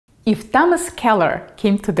If Thomas Keller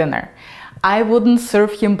came to dinner, I wouldn't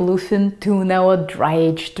serve him bluefin tuna or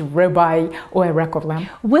dry-aged ribeye or a rack of lamb.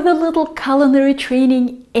 With a little culinary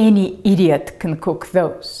training, any idiot can cook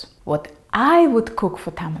those. What I would cook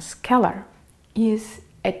for Thomas Keller is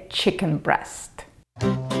a chicken breast.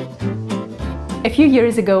 A few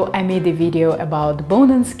years ago, I made a video about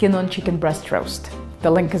bone and skin on chicken breast roast.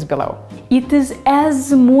 The link is below. It is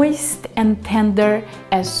as moist and tender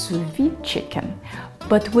as sous vide chicken,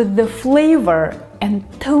 but with the flavor and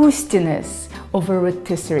toastiness of a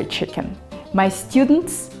rotisserie chicken. My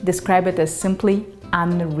students describe it as simply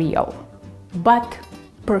unreal. But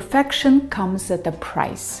perfection comes at a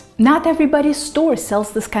price. Not everybody's store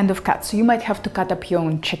sells this kind of cut, so you might have to cut up your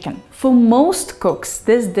own chicken. For most cooks,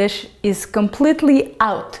 this dish is completely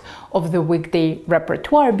out of the weekday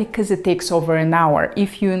repertoire because it takes over an hour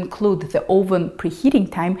if you include the oven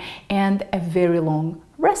preheating time and a very long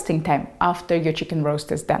resting time after your chicken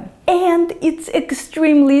roast is done. And it's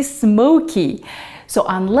extremely smoky. So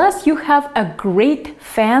unless you have a great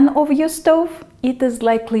fan of your stove, it is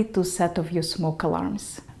likely to set off your smoke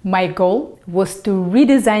alarms. My goal was to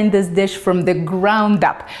redesign this dish from the ground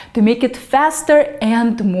up to make it faster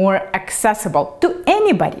and more accessible to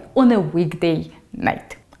anybody on a weekday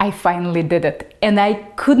night. I finally did it, and I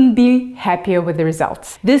couldn't be happier with the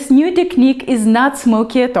results. This new technique is not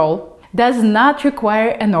smoky at all, does not require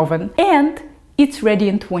an oven, and it's ready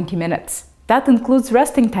in 20 minutes. That includes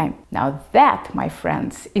resting time. Now that, my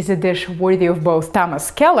friends, is a dish worthy of both Thomas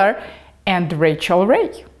Keller and Rachel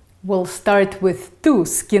Ray. We'll start with 2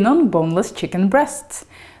 skin-on boneless chicken breasts.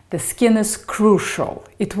 The skin is crucial.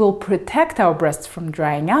 It will protect our breasts from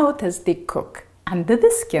drying out as they cook. Under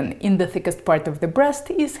the skin, in the thickest part of the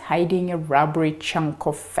breast, is hiding a rubbery chunk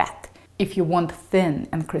of fat. If you want thin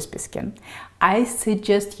and crispy skin, I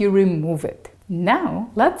suggest you remove it.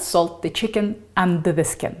 Now, let's salt the chicken under the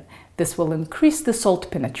skin. This will increase the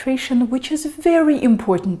salt penetration, which is very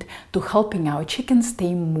important to helping our chicken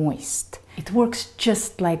stay moist. It works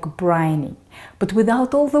just like brining, but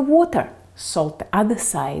without all the water. Salt the other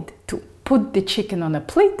side too. Put the chicken on a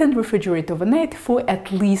plate and refrigerate overnight for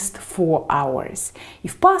at least 4 hours.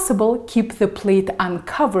 If possible, keep the plate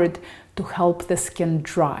uncovered to help the skin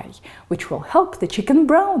dry, which will help the chicken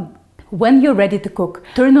brown. When you're ready to cook,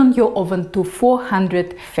 turn on your oven to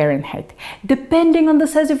 400 Fahrenheit. Depending on the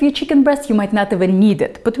size of your chicken breast, you might not even need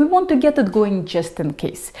it, but we want to get it going just in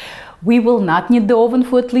case. We will not need the oven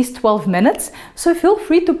for at least 12 minutes, so feel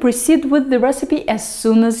free to proceed with the recipe as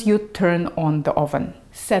soon as you turn on the oven.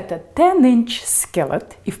 Set a 10-inch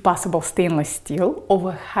skillet, if possible stainless steel,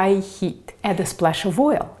 over high heat. Add a splash of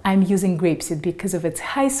oil. I'm using grapeseed because of its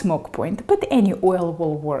high smoke point, but any oil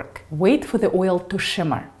will work. Wait for the oil to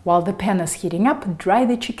shimmer. While the pan is heating up, dry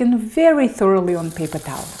the chicken very thoroughly on paper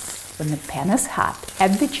towels. When the pan is hot,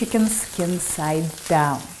 add the chicken skin side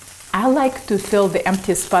down. I like to fill the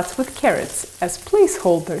empty spots with carrots as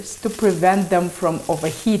placeholders to prevent them from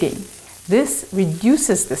overheating. This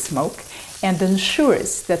reduces the smoke and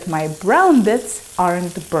ensures that my brown bits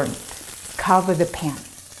aren't burnt. Cover the pan.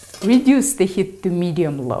 Reduce the heat to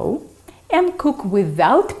medium-low and cook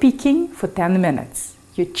without peeking for 10 minutes.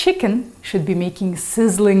 Your chicken should be making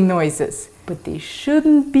sizzling noises, but they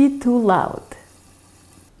shouldn't be too loud.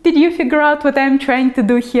 Did you figure out what I'm trying to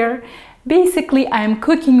do here? Basically, I'm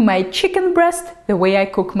cooking my chicken breast the way I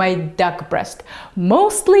cook my duck breast,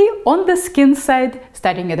 mostly on the skin side,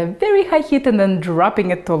 starting at a very high heat and then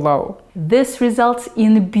dropping it to low. This results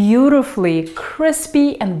in beautifully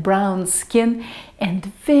crispy and brown skin and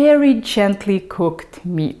very gently cooked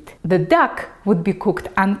meat. The duck would be cooked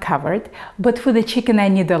uncovered, but for the chicken I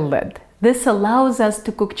need a lid. This allows us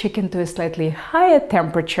to cook chicken to a slightly higher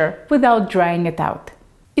temperature without drying it out.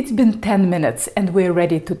 It's been 10 minutes and we're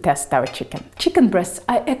ready to test our chicken. Chicken breasts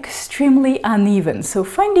are extremely uneven, so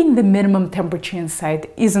finding the minimum temperature inside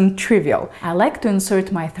isn't trivial. I like to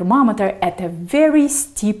insert my thermometer at a very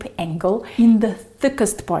steep angle in the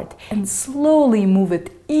thickest part and slowly move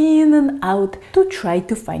it in and out to try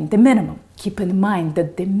to find the minimum. Keep in mind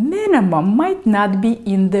that the minimum might not be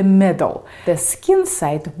in the middle. The skin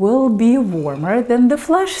side will be warmer than the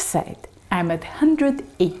flesh side. I'm at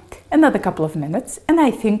 108. Another couple of minutes and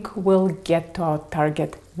I think we'll get to our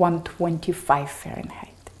target 125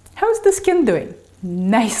 Fahrenheit. How's the skin doing?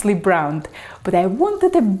 Nicely browned, but I want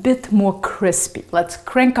it a bit more crispy. Let's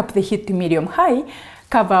crank up the heat to medium-high,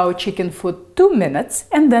 cover our chicken for 2 minutes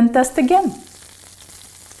and then test again.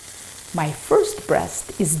 My first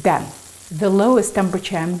breast is done. The lowest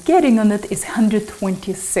temperature I'm getting on it is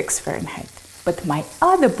 126 Fahrenheit, but my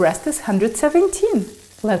other breast is 117.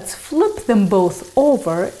 Let's flip them both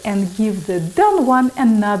over and give the done one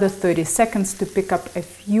another 30 seconds to pick up a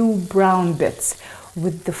few brown bits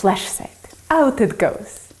with the flesh side. Out it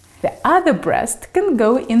goes. The other breast can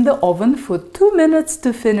go in the oven for 2 minutes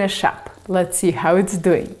to finish up. Let's see how it's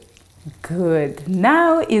doing. Good.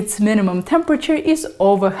 Now its minimum temperature is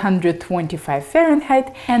over 125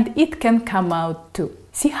 Fahrenheit and it can come out too.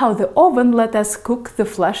 See how the oven let us cook the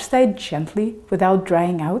flesh side gently without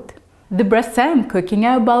drying out? The breasts I am cooking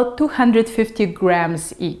are about 250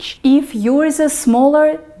 grams each. If yours are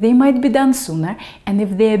smaller, they might be done sooner, and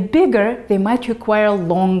if they're bigger, they might require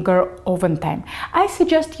longer oven time. I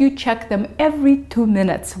suggest you check them every 2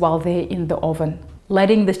 minutes while they're in the oven.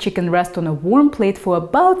 Letting this chicken rest on a warm plate for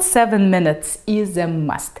about 7 minutes is a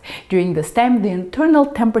must. During this time, the internal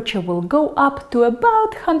temperature will go up to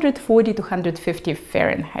about 140 to 150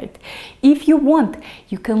 Fahrenheit. If you want,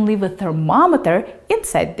 you can leave a thermometer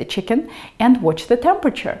inside the chicken and watch the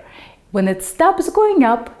temperature. When it stops going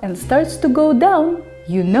up and starts to go down,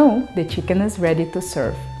 you know the chicken is ready to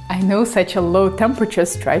serve. I know such a low temperature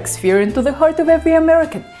strikes fear into the heart of every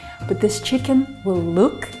American, but this chicken will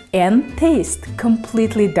look and taste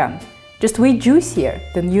completely done, just way juicier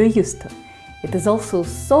than you're used to. It is also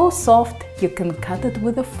so soft you can cut it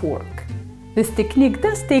with a fork. This technique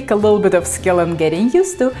does take a little bit of skill and getting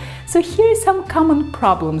used to, so here are some common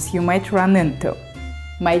problems you might run into.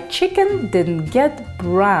 My chicken didn't get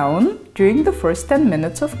brown during the first 10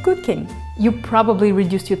 minutes of cooking. You probably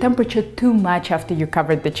reduced your temperature too much after you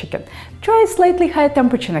covered the chicken. Try a slightly higher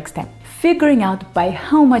temperature next time. Figuring out by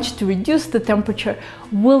how much to reduce the temperature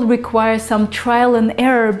will require some trial and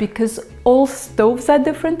error because all stoves are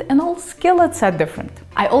different and all skillets are different.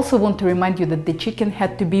 I also want to remind you that the chicken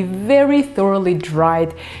had to be very thoroughly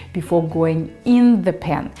dried before going in the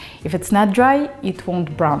pan. If it's not dry, it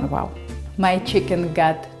won't brown well. My chicken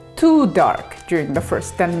got too dark during the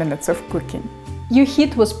first 10 minutes of cooking. Your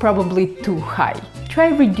heat was probably too high. Try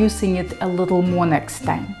reducing it a little more next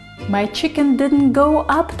time. My chicken didn't go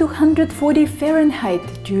up to 140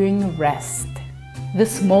 Fahrenheit during rest. The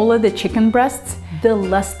smaller the chicken breasts, the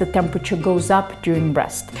less the temperature goes up during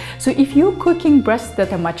rest. So if you're cooking breasts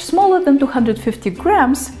that are much smaller than 250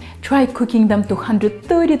 grams, try cooking them to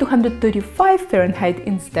 130 to 135 Fahrenheit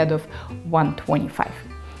instead of 125.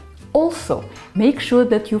 Also, make sure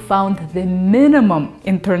that you found the minimum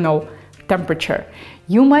internal temperature.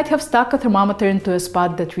 You might have stuck a thermometer into a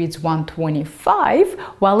spot that reads 125,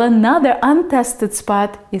 while another untested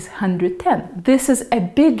spot is 110. This is a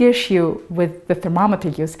big issue with the thermometer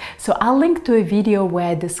use, so I'll link to a video where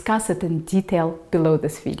I discuss it in detail below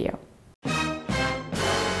this video.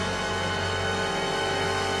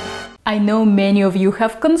 I know many of you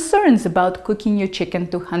have concerns about cooking your chicken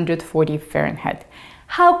to 140 Fahrenheit.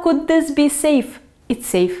 How could this be safe? It's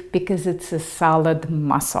safe because it's a solid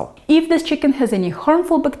muscle. If this chicken has any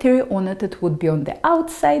harmful bacteria on it, it would be on the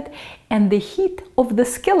outside, and the heat of the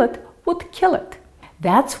skillet would kill it.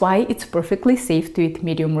 That's why it's perfectly safe to eat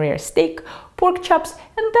medium rare steak, pork chops,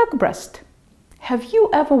 and duck breast. Have you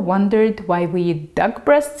ever wondered why we eat duck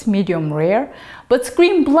breasts medium rare, but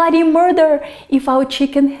scream bloody murder if our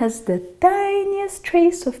chicken has the tiniest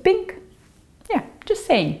trace of pink? Yeah, just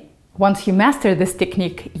saying. Once you master this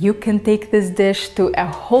technique, you can take this dish to a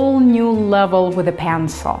whole new level with a pan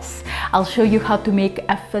sauce. I'll show you how to make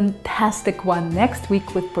a fantastic one next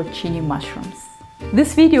week with porcini mushrooms.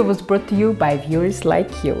 This video was brought to you by viewers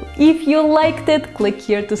like you. If you liked it, click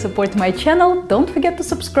here to support my channel. Don't forget to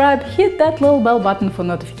subscribe, hit that little bell button for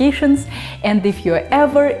notifications, and if you're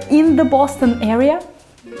ever in the Boston area,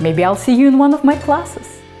 maybe I'll see you in one of my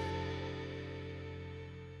classes.